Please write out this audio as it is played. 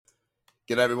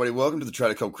G'day, everybody. Welcome to the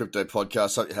Trader Cobb Crypto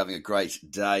Podcast. Hope you're having a great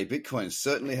day. Bitcoin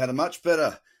certainly had a much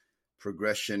better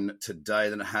progression today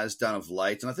than it has done of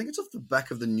late. And I think it's off the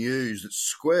back of the news that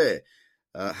Square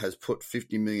has put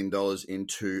 $50 million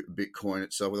into Bitcoin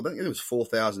itself. I think it was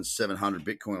 4,700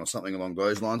 Bitcoin or something along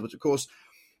those lines, which, of course,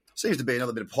 seems to be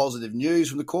another bit of positive news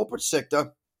from the corporate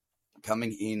sector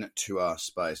coming into our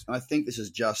space. And I think this is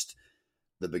just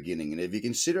the beginning. And if you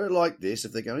consider it like this,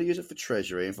 if they're going to use it for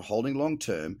treasury and for holding long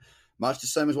term, much the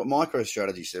same as what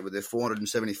MicroStrategy said with their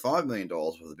 $475 million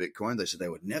worth of Bitcoin, they said they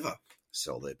would never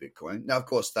sell their Bitcoin. Now, of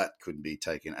course, that couldn't be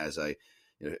taken as a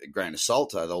grain of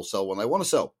salt. They'll sell when they want to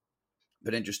sell.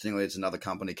 But interestingly, it's another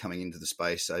company coming into the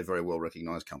space, a very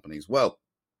well-recognized company as well.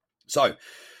 So,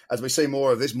 as we see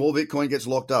more of this, more Bitcoin gets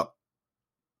locked up.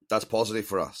 That's positive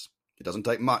for us. It doesn't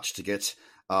take much to get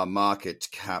our market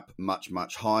cap much,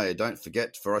 much higher. Don't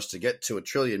forget, for us to get to $1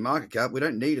 trillion market cap, we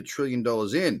don't need $1 trillion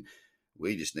in.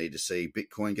 We just need to see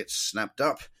Bitcoin get snapped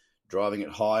up, driving it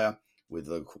higher with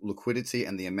the liquidity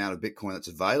and the amount of Bitcoin that's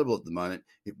available at the moment.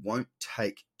 It won't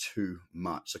take too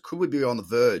much. So could we be on the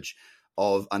verge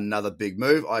of another big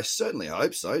move? I certainly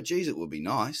hope so. Geez, it would be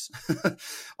nice.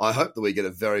 I hope that we get a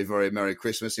very, very Merry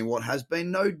Christmas in what has been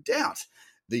no doubt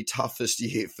the toughest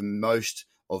year for most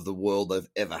of the world they've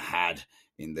ever had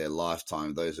in their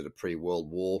lifetime, those that are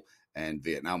pre-World War and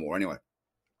Vietnam War anyway.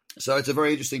 So it's a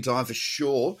very interesting time for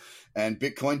sure. And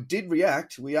Bitcoin did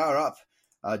react. We are up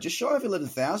just shy of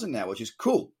 11,000 now, which is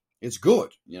cool. It's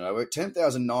good. We're at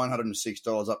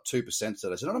 $10,906, up 2%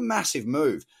 today. So not a massive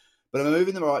move, but a move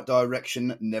in the right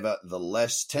direction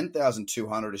nevertheless.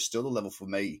 10,200 is still the level for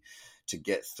me to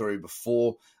get through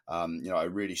before, I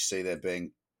really see there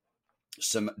being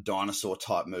some dinosaur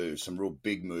type moves, some real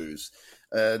big moves.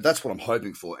 That's what I'm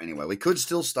hoping for anyway. We could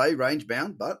still stay range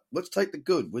bound, but let's take the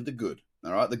good with the good.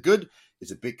 All right, the good is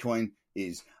that Bitcoin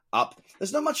is up.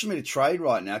 There's not much for me to trade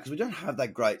right now because we don't have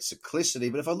that great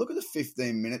cyclicity. But if I look at the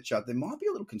 15-minute chart, there might be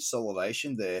a little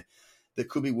consolidation there that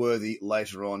could be worthy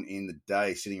later on in the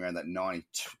day, sitting around that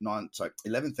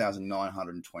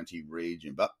 11,920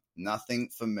 region. But nothing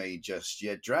for me just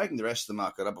yet. Dragging the rest of the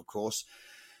market up, of course,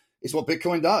 is what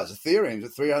Bitcoin does. Ethereum's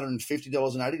at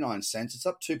 $350.89. It's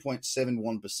up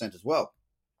 2.71% as well.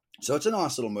 So it's a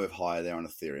nice little move higher there on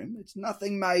Ethereum. It's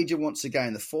nothing major once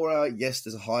again. The 4-hour, yes,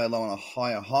 there's a higher low and a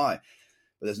higher high.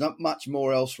 But there's not much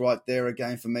more else right there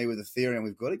again for me with Ethereum.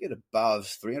 We've got to get above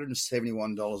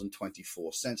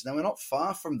 $371.24. Now, we're not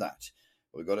far from that.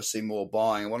 But we've got to see more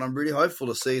buying. And what I'm really hopeful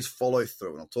to see is follow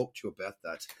through. And I'll talk to you about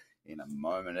that in a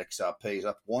moment. XRP is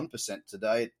up 1%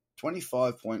 today at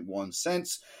 25.1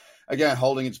 cents. Again,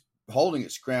 holding its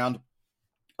ground.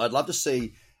 I'd love to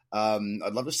see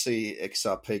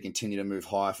XRP continue to move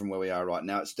higher from where we are right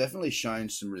now. It's definitely shown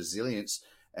some resilience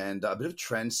and a bit of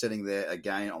trend setting there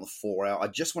again on the 4-hour. I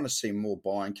just want to see more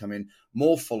buying come in,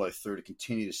 more follow through to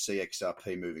continue to see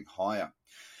XRP moving higher.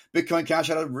 Bitcoin Cash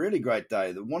had a really great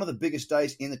day. One of the biggest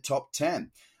days in the top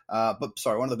 10. One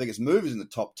of the biggest movers in the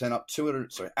top 10, at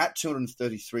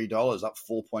 $233, up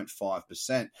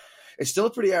 4.5%. It's still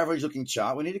a pretty average looking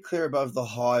chart. We need to clear above the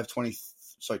high of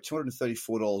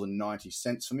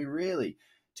 $234.90 for me really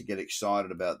to get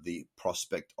excited about the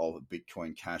prospect of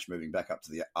Bitcoin Cash moving back up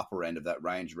to the upper end of that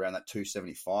range, around that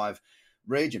 275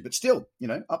 region. But still,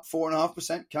 up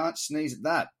 4.5%, can't sneeze at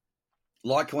that.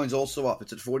 Litecoin's also up.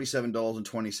 It's at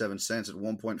 $47.27 at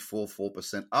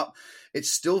 1.44% up.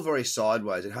 It's still very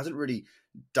sideways. It hasn't really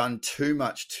done too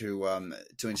much to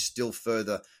instill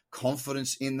further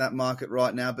confidence in that market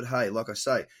right now. But hey, like I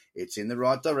say, it's in the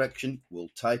right direction. We'll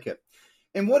take it.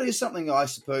 And what is something I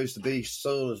suppose to be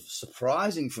sort of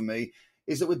surprising for me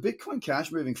is that with Bitcoin Cash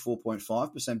moving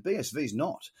 4.5%, BSV is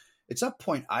not. It's up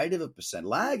 0.8%,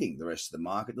 lagging the rest of the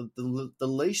market. The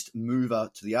least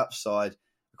mover to the upside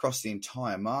across the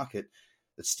entire market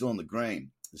that's still on the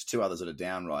green. There's two others that are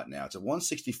down right now. It's at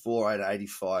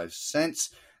 164.85 cents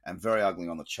and very ugly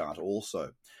on the chart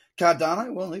also.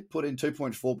 Cardano, well, they put in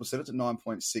 2.4%. It's at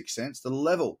 9.6 cents. The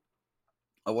level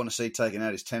I want to see taken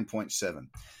out is 10.7.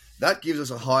 That gives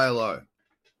us a higher low,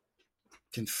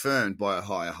 confirmed by a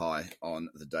higher high on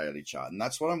the daily chart. And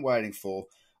that's what I'm waiting for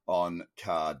on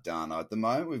Cardano. At the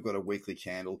moment, we've got a weekly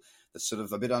candle that's sort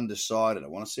of a bit undecided. I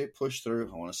want to see it push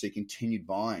through. I want to see continued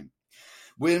buying.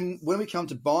 When we come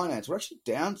to Binance, we're actually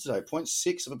down today,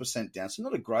 0.6% down. So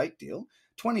not a great deal.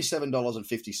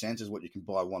 $27.50 is what you can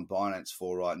buy one Binance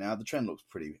for right now. The trend looks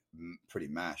pretty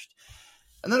mashed.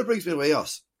 And then it brings me to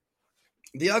EOS.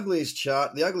 The ugliest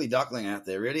chart, the ugly duckling out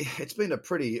there, really. It's been a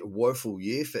pretty woeful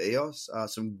year for EOS.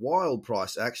 Some wild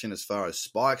price action as far as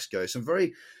spikes go. Some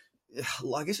very,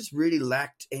 I guess it's really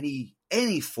lacked any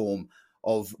form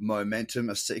of momentum,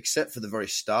 except for the very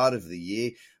start of the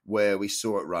year where we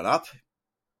saw it run up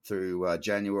through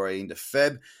January into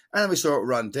Feb, and then we saw it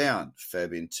run down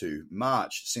Feb into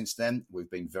March. Since then, we've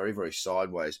been very, very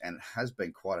sideways, and it has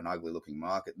been quite an ugly-looking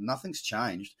market. Nothing's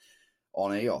changed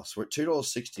on EOS. We're at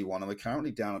 $2.61, and we're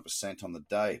currently down 1% on the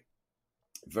day.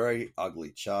 Very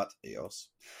ugly chart, EOS.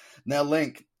 Now,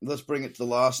 Link, let's bring it to the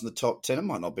last in the top 10. It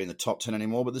might not be in the top 10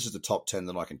 anymore, but this is the top 10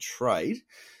 that I can trade.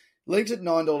 Link's at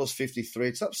 $9.53.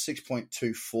 It's up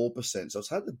 6.24%, so it's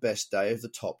had the best day of the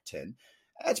top 10.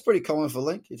 That's pretty common for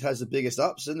Link. It has the biggest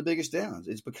ups and the biggest downs.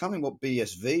 It's becoming what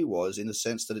BSV was in the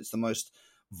sense that it's the most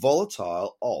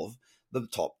volatile of the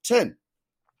top 10.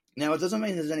 Now, it doesn't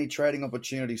mean there's any trading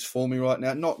opportunities for me right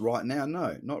now. Not right now,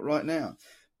 no, not right now.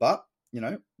 But,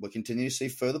 we'll continue to see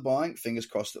further buying. Fingers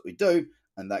crossed that we do,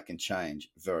 and that can change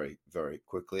very, very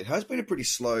quickly. It has been a pretty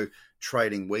slow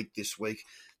trading week this week.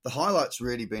 The highlight's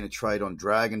really been a trade on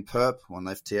Dragon Perp on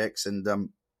FTX, and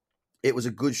it was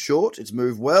a good short. It's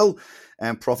moved well,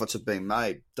 and profits have been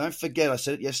made. Don't forget, I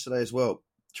said it yesterday as well,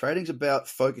 trading's about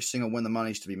focusing on when the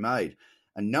money's to be made.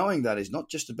 And knowing that is not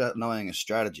just about knowing a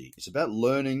strategy. It's about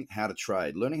learning how to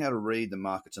trade, learning how to read the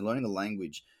markets, and learning the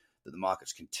language that the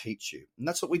markets can teach you. And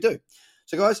that's what we do.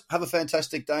 So, guys, have a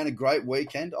fantastic day and a great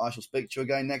weekend. I shall speak to you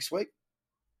again next week.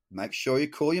 Make sure you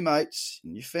call your mates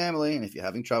and your family, and if you're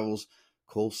having troubles,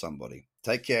 call somebody.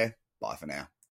 Take care. Bye for now.